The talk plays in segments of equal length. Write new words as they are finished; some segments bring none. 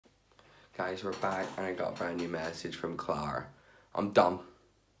Guys, we're back and I got a brand new message from Clara. I'm done.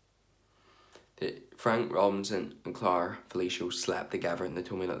 Frank Robinson and Clara Felicio slept together and they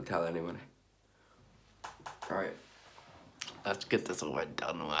told me not to tell anyone. Right. Let's get this over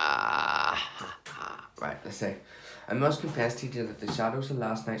done. Right, let's see. I must confess to you that the shadows of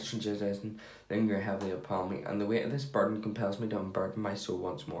last night's tragedy linger heavily upon me, and the weight of this burden compels me to unburden my soul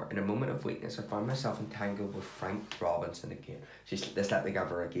once more. In a moment of weakness, I found myself entangled with Frank Robinson again. They slept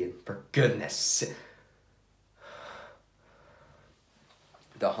together again. For goodness sake.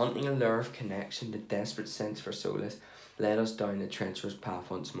 The haunting allure of connection, the desperate sense for solace, led us down the treacherous path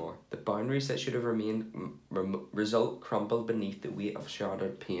once more. The boundaries that should have remained result crumbled beneath the weight of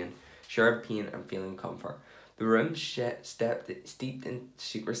shared pain and feeling comfort. The room steeped in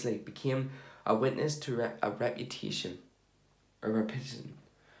secrecy became a witness to a repetition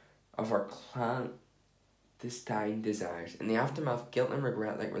of our clandestine desires. In the aftermath, guilt and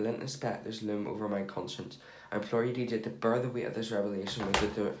regret like relentless spectres loom over my conscience. I implore you, DJ, to bear the weight of this revelation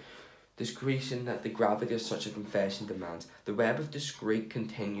with the discretion that the gravity of such a confession demands. The web of discreet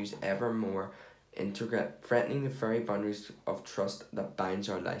continues ever more intricate, threatening the very boundaries of trust that binds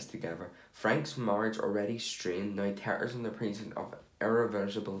our lives together. Frank's marriage, already strained, now teeters on the brink of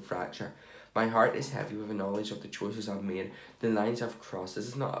irreversible fracture. My heart is heavy with the knowledge of the choices I've made, the lines I've crossed. This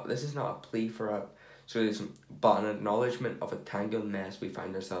is not a plea for a solution, but an acknowledgement of a tangled mess we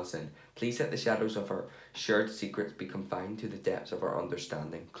find ourselves in. Please let the shadows of our shared secrets be confined to the depths of our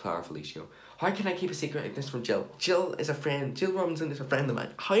understanding. Clara Felicio. How can I keep a secret like this from Jill? Jill is a friend. Jill Robinson is a friend of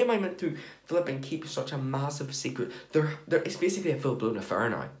mine. How am I meant to flip and keep such a massive secret? It's basically a full-blown affair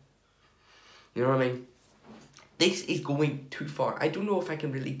now. You know what I mean? This is going too far. I don't know if I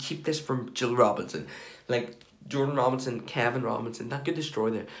can really keep this from Jill Robinson. Like Jordan Robinson, Kevin Robinson, that could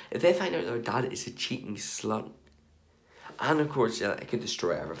destroy them. If they find out their dad is a cheating slut, and of course, yeah, it could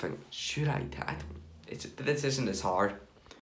destroy everything. Should I? This isn't as hard.